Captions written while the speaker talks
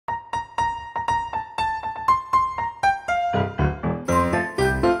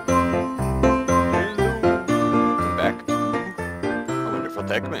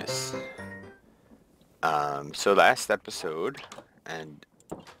Techmas. So last episode, and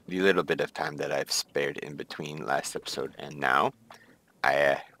the little bit of time that I've spared in between last episode and now,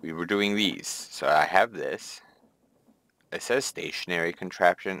 we were doing these. So I have this. It says stationary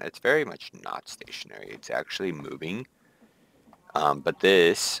contraption. It's very much not stationary. It's actually moving. But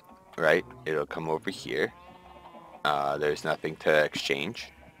this, right, it'll come over here. There's nothing to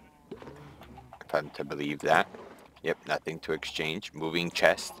exchange. If I'm to believe that. Yep, nothing to exchange. Moving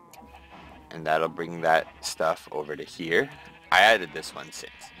chest. And that'll bring that stuff over to here. I added this one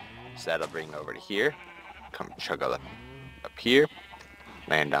since. So that'll bring over to here. Come chuggle up here.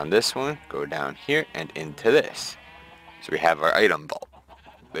 Land on this one. Go down here and into this. So we have our item vault,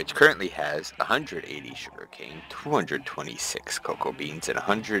 which currently has 180 sugarcane, 226 cocoa beans, and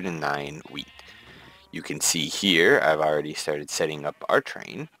 109 wheat. You can see here I've already started setting up our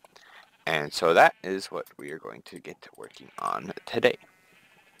train. And so that is what we are going to get working on today.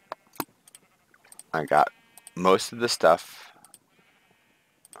 I got most of the stuff,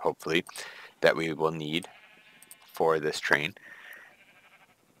 hopefully, that we will need for this train.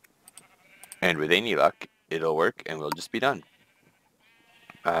 And with any luck, it'll work and we'll just be done.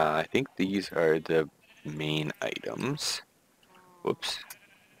 I think these are the main items. Whoops.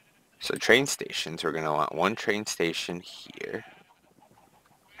 So train stations, we're going to want one train station here.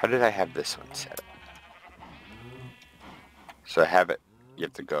 How did I have this one set up? So I have it, you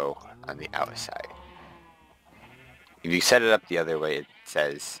have to go on the outside. If you set it up the other way, it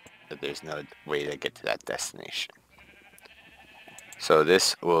says that there's no way to get to that destination. So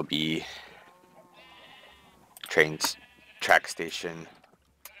this will be track station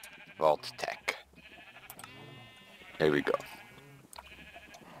vault tech. There we go.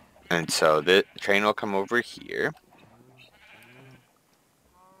 And so the train will come over here.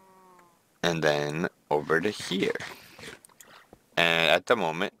 And then over to here. And at the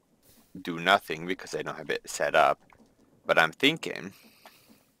moment, do nothing because I don't have it set up. But I'm thinking,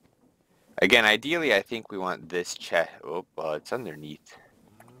 again, ideally I think we want this chest. Oh, well, it's underneath.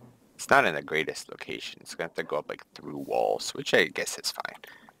 It's not in the greatest location. It's going to have to go up like through walls, which I guess is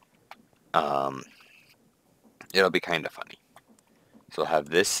fine. It'll be kind of funny. So we'll have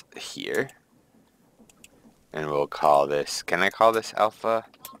this here. And we'll call this, can I call this Alpha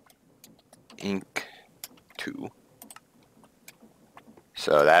Inc. 2?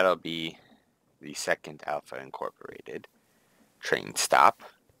 So that'll be the second Alpha Incorporated train stop.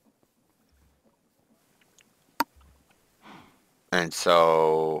 And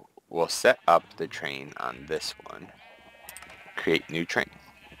so we'll set up the train on this one. Create new train.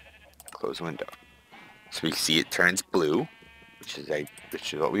 Close window. So we see it turns blue, which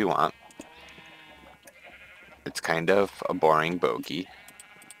is what we want. It's kind of a boring bogey.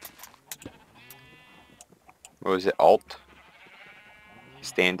 What was it? Alt?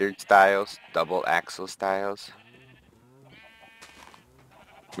 Standard styles, double axle styles.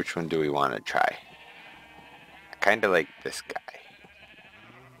 Which one do we want to try? I kind of like this guy.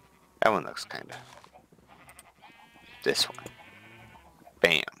 That one looks kind of. This one.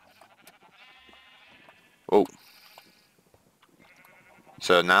 Bam. Oh.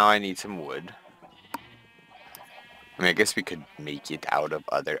 So now I need some wood. I mean, I guess we could make it out of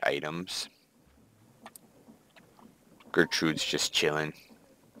other items. Gertrude's just chilling.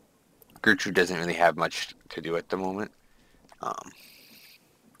 Gertrude doesn't really have much to do at the moment.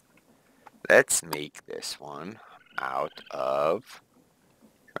 Let's make this one out of...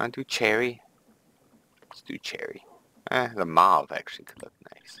 You want to do cherry? Let's do cherry. The mauve actually could look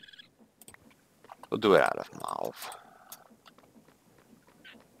nice. We'll do it out of mauve.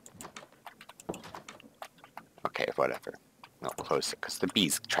 Okay, whatever. No, close it, because the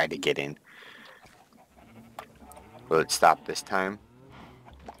bees try to get in. Will it stop this time?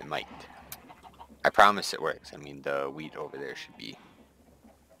 It might. I promise it works. I mean, the wheat over there should be...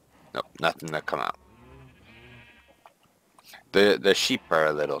 Nope, nothing to come out. The sheep are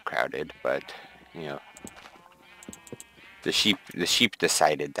a little crowded, but, you know, the sheep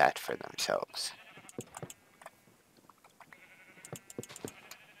decided that for themselves.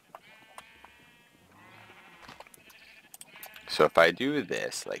 So if I do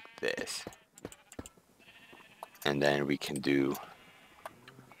this like this, and then we can do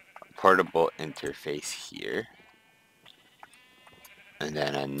a portable interface here, and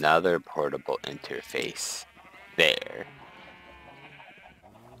then another portable interface there.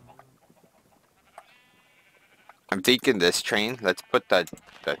 I'm thinking this train, let's put that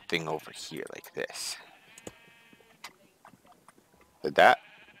thing over here like this. Did that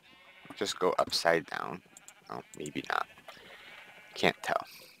just go upside down? Oh, maybe not. Can't tell.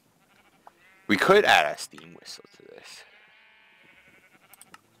 We could add a steam whistle to this.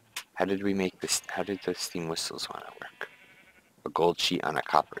 How did we make this? How did the steam whistles want to work? A gold sheet on a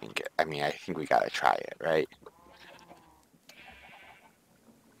copper ingot. I mean, I think we gotta try it, right?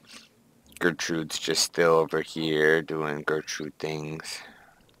 Gertrude's just still over here doing Gertrude things.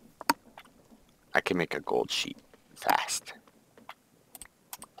 I can make a gold sheet fast.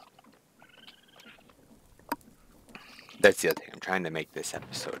 That's the other thing. I'm trying to make this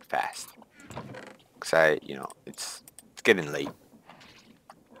episode fast. Because it's getting late.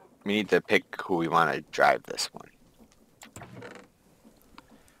 We need to pick who we want to drive this one.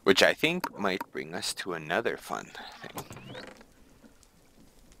 Which I think might bring us to another fun thing.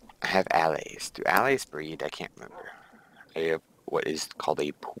 I have allays. Do allays breed? I can't remember. I have what is called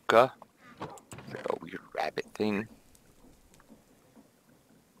a puka. It's like a weird rabbit thing.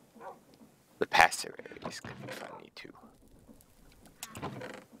 The passerelles could be funny too.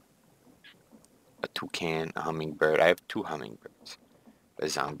 A toucan, a hummingbird. I have 2 hummingbirds. A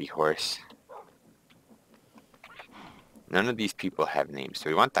zombie horse. None of these people have names. Do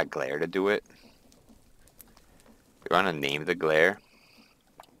we want that glare to do it? We want to name the glare.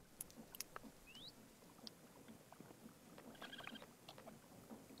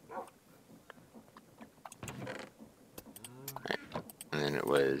 Right. And then it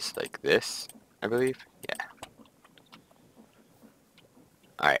was like this, I believe. Yeah.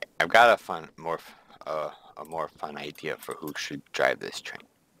 Alright, I've got a more fun idea for who should drive this train.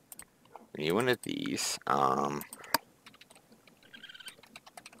 We need one of these.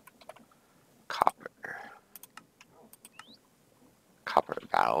 Copper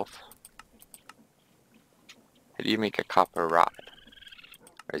valve. How do you make a copper rod?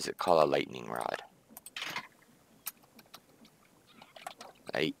 Or is it called a lightning rod?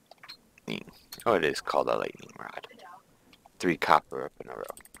 Lightning. Oh, it is called a lightning rod. 3 copper up in a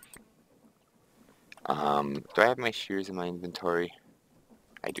row. Do I have my shears in my inventory?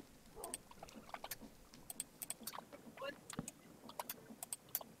 I do.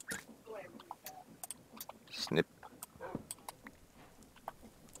 Snip.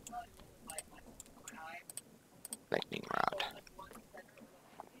 Lightning rod.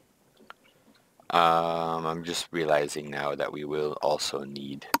 I'm just realizing now that we will also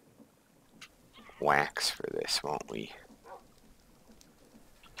need wax for this, won't we?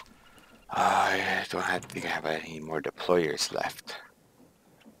 I don't think I have any more deployers left.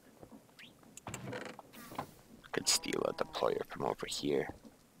 Could steal a deployer from over here.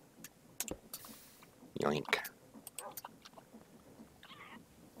 Yoink.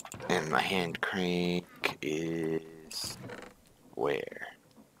 And my hand crank is where?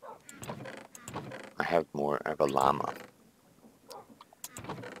 I have a llama.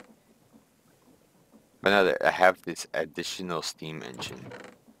 But I have this additional steam engine.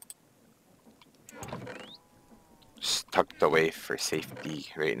 Just tucked away for safety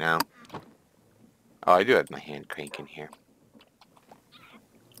right now. Oh, I do have my hand crank in here.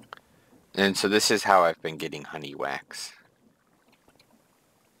 And so this is how I've been getting honey wax.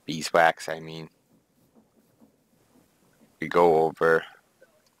 Beeswax, I mean. We go over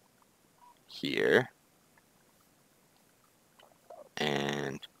here.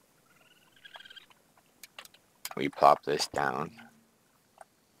 And we plop this down.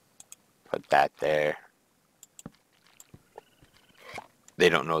 Put that there. They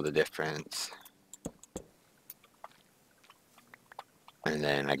don't know the difference. And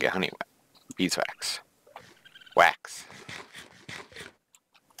then I get honey wax. Beeswax. Wax.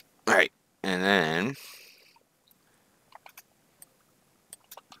 Alright, and then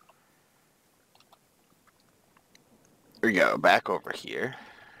we go back over here.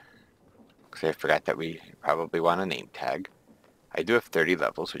 Because I forgot that we probably want a name tag. I do have 30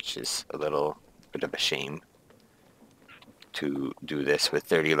 levels, which is a little bit of a shame to do this with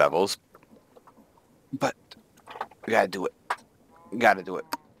 30 levels. But we gotta do it. We gotta do it.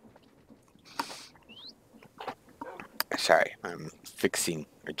 Sorry, I'm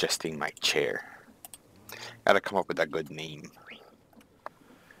adjusting my chair. Gotta come up with a good name.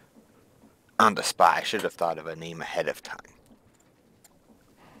 On the spot, I should have thought of a name ahead of time.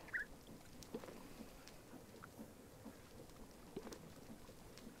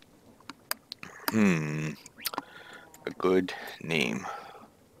 A good name.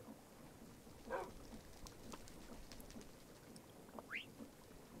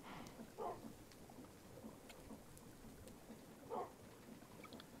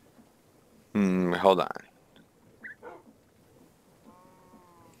 Hold on.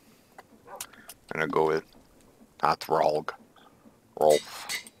 I'm gonna go with not Rolf.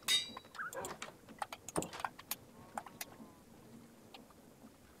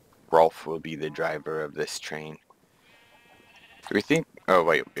 Rolf will be the driver of this train. Do we think... Oh,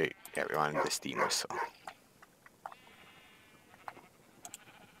 wait. Yeah, we wanted the steam whistle.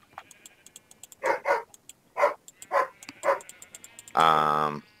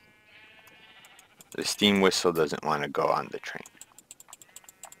 The steam whistle doesn't want to go on the train.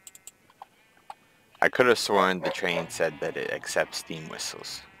 I could have sworn the train said that it accepts steam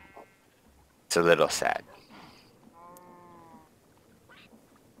whistles. It's a little sad.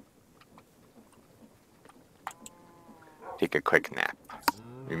 Take a quick nap.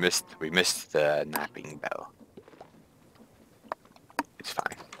 We missed the napping bell. It's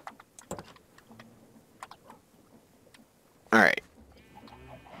fine. Alright.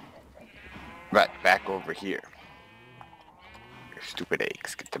 But back over here. Your stupid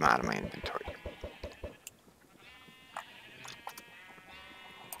eggs. Get them out of my inventory.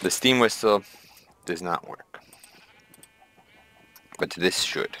 The steam whistle does not work. But this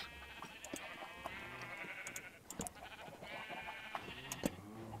should.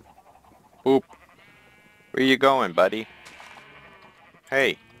 Oop. Where you going, buddy?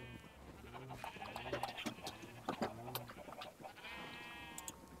 Hey.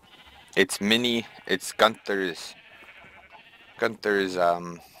 It's Gunther's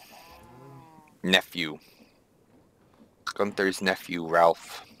nephew. Gunther's nephew,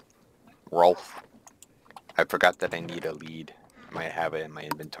 Rolf. I forgot that I need a lead. I might have it in my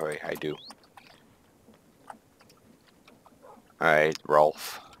inventory. I do. Alright,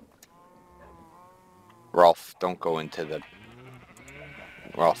 Rolf. Rolf, don't go into the...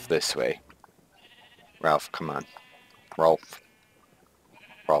 Rolf, this way. Rolf, come on. Rolf.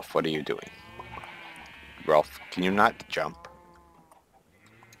 Rolf, what are you doing? Rolf, can you not jump?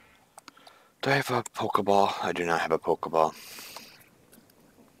 Do I have a Pokeball? I do not have a Pokeball.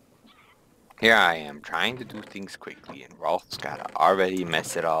 Here I am, trying to do things quickly, and Rolf's gotta already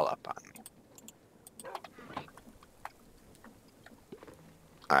mess it all up on me.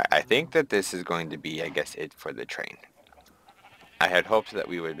 Alright, I think that this is going to be, I guess, it for the train. I had hoped that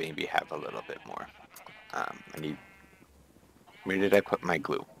we would maybe have a little bit more. Where did I put my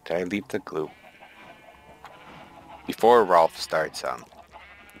glue? Did I leave the glue? Before Rolf starts,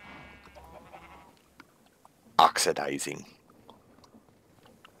 oxidizing.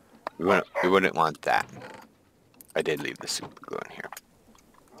 We wouldn't want that. I did leave the super glue in here.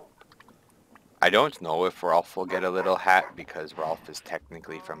 I don't know if Rolf will get a little hat because Rolf is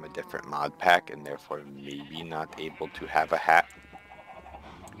technically from a different mod pack and therefore maybe not able to have a hat.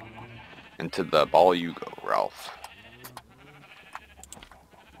 Into the ball you go, Rolf.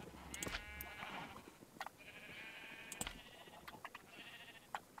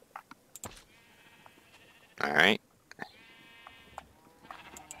 Alright.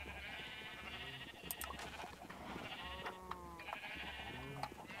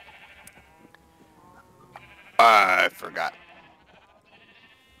 I forgot.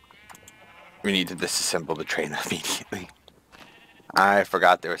 We need to disassemble the train immediately. I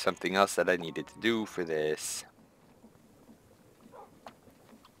forgot there was something else that I needed to do for this.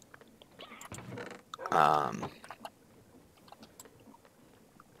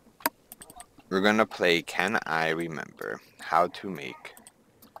 We're gonna play Can I Remember How to Make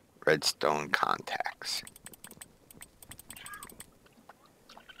Redstone Contacts?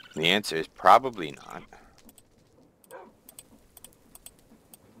 The answer is probably not.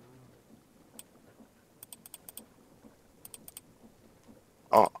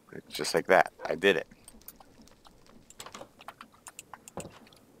 Oh, it's just like that. I did it.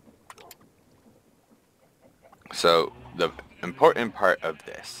 So, the important part of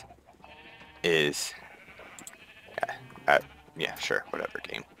this is... yeah, sure, whatever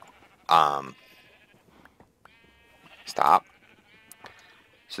game. Stop.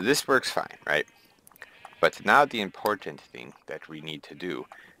 So this works fine, right? But now the important thing that we need to do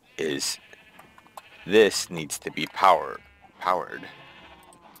is this needs to be powered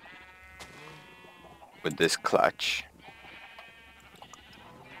with this clutch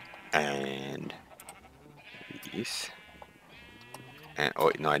and these. And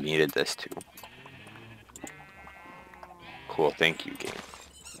oh no, I needed this too. Cool, thank you, game.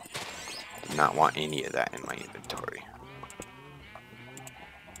 Did not want any of that in my inventory.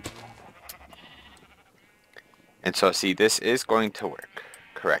 And so see, this is going to work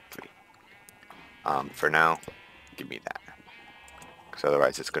correctly. For now, give me that. Because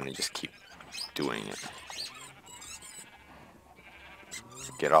otherwise it's going to just keep doing it.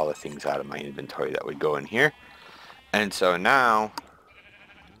 Get all the things out of my inventory that would go in here. And so now,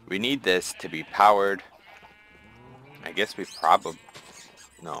 we need this to be powered. I guess we probably...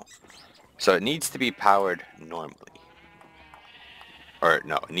 No. So it needs to be powered normally. Or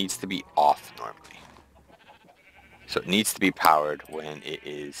no, it needs to be off normally. So it needs to be powered when it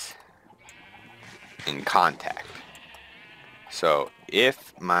is in contact. So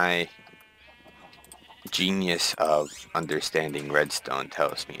if my genius of understanding redstone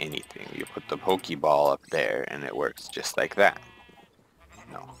tells me anything, you put the Pokeball up there and it works just like that.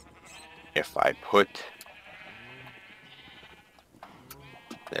 No. If I put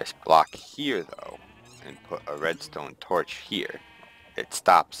this block here though, and put a redstone torch here, it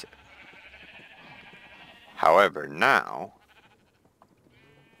stops it. However, now,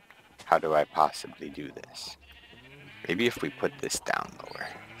 how do I possibly do this? Maybe if we put this down lower.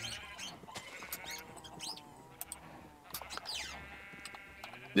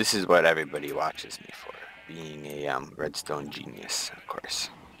 This is what everybody watches me for, being a redstone genius, of course.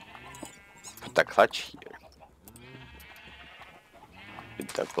 Put the clutch here. Put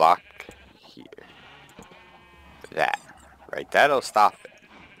the block here. That. Right, that'll stop it.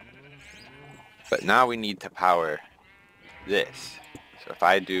 But now we need to power this. So if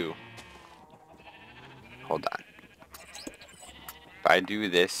I do... Hold on. If I do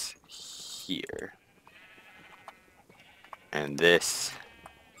this here, and this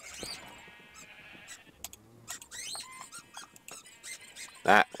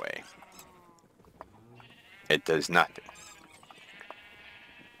that way, it does nothing.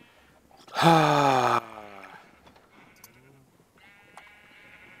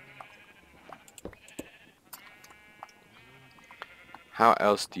 How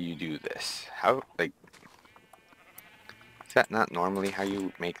else do you do this? How, like, is that not normally how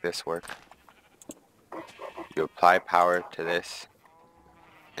you make this work? You apply power to this,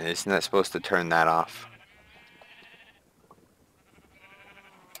 and isn't that supposed to turn that off?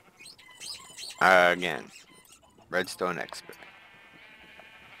 Again, redstone expert.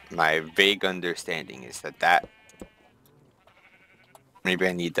 My vague understanding is that maybe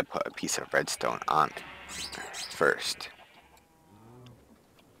I need to put a piece of redstone on first.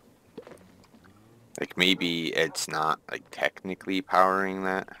 Like maybe it's not like technically powering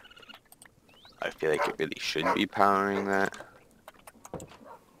that. I feel like it really should be powering that.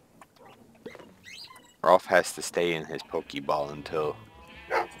 Rolf has to stay in his Pokeball until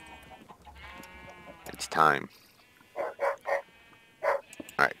it's time.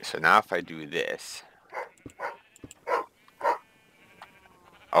 Alright, so now if I do this...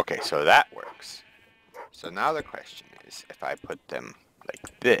 Okay, so that works. So now the question is, if I put them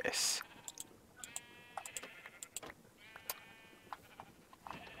like this...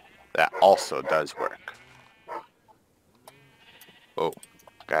 That also does work. Oh,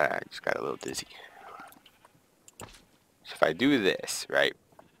 I just got a little dizzy. So if I do this, right,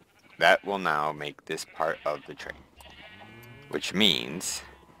 that will now make this part of the train. Which means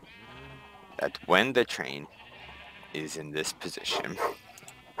that when the train is in this position,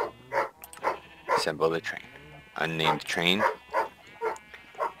 assemble the train. Unnamed train.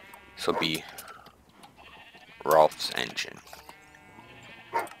 This will be Rolf's engine.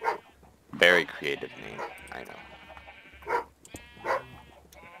 Very creative name, I know.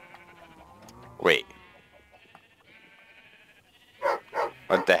 Wait.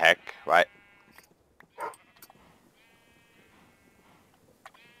 What the heck? What?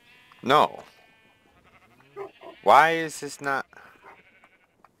 No. Why is this not...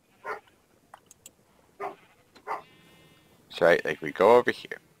 So right, like we go over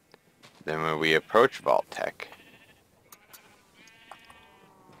here. Then when we approach Vault Tech,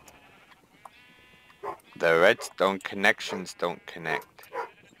 the redstone connections don't connect.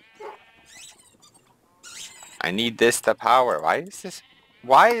 I need this to power.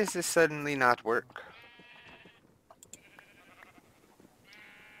 Why is this suddenly not work?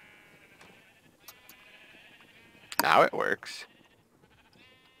 Now it works.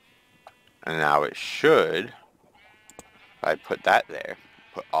 And now it should, if I put that there,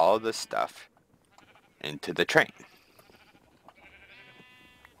 put all the stuff into the train.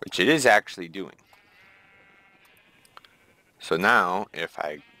 Which it is actually doing. So now, if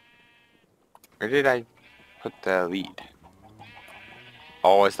I... Where did I put the lead?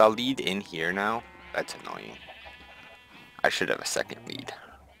 Oh, is the lead in here now? That's annoying. I should have a second lead.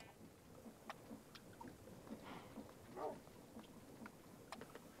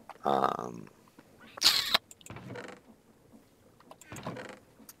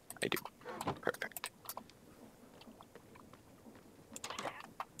 I do. Perfect.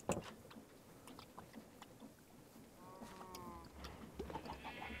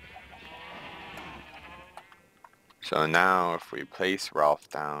 So now if we place Rolf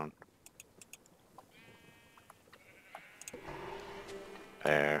down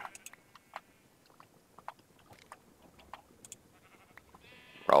there,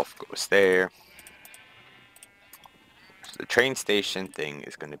 Rolf goes there. So the train station thing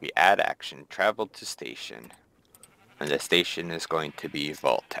is going to be add action, travel to station. And the station is going to be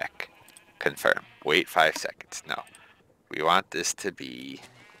Voltec. Confirm. Wait 5 seconds. No. We want this to be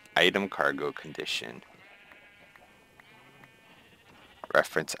item cargo condition.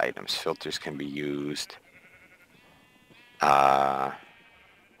 Reference items. Filters can be used. I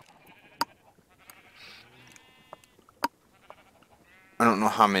don't know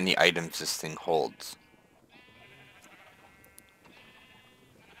how many items this thing holds.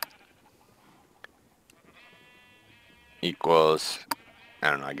 Equals,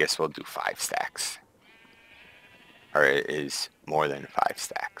 I don't know, I guess we'll do 5 stacks. Or it is more than 5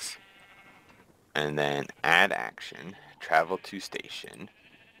 stacks. And then add action, travel to station,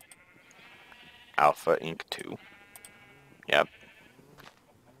 Alpha Inc. 2. Yep.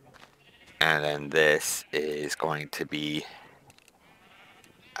 And then this is going to be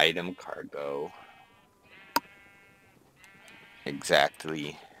item cargo.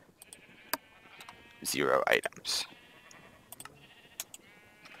 Exactly 0 items.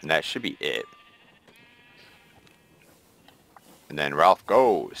 And that should be it. And then Ralph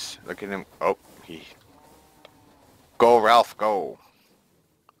goes. Look at him. Oh, go, Ralph, go.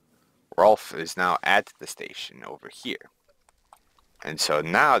 Rolf is now at the station over here. And so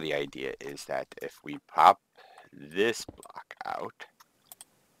now the idea is that if we pop this block out,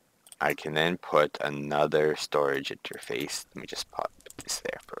 I can then put another storage interface. Let me just pop this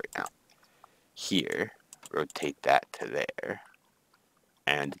there for right now. Here, rotate that to there,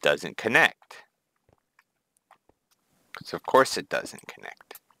 and it doesn't connect. Because of course it doesn't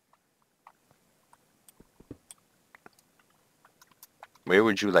connect. Where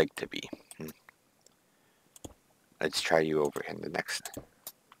would you like to be? Let's try you over in the next.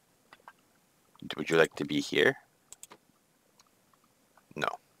 Would you like to be here? No.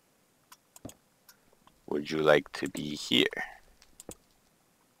 Would you like to be here?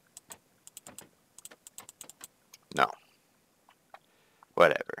 No.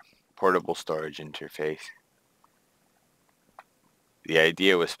 Whatever. Portable storage interface. The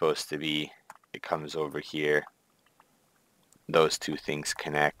idea was supposed to be it comes over here. Those two things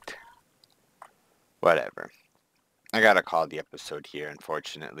connect. Whatever. I gotta call the episode here,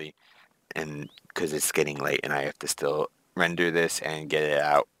 unfortunately. And because it's getting late and I have to still render this and get it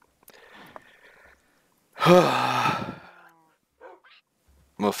out.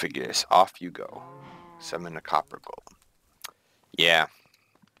 We'll figure this. Off you go. Summon a copper golem. Yeah.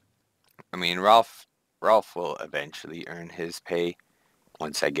 I mean, Rolf will eventually earn his pay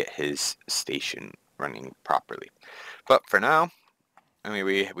once I get his station running properly. But for now, I mean,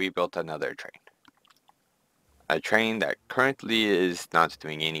 we built another train. A train that currently is not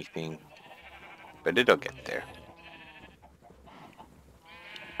doing anything, but it'll get there.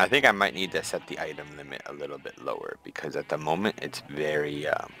 I think I might need to set the item limit a little bit lower because at the moment it's very,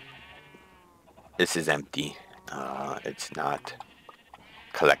 this is empty. It's not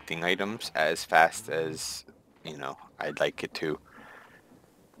collecting items as fast as, you know, I'd like it to.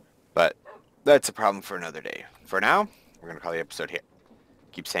 But that's a problem for another day. For now, we're going to call the episode here.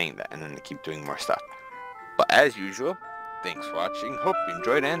 Keep saying that and then keep doing more stuff. But as usual, thanks for watching. Hope you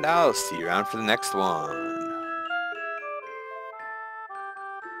enjoyed and I'll see you around for the next one.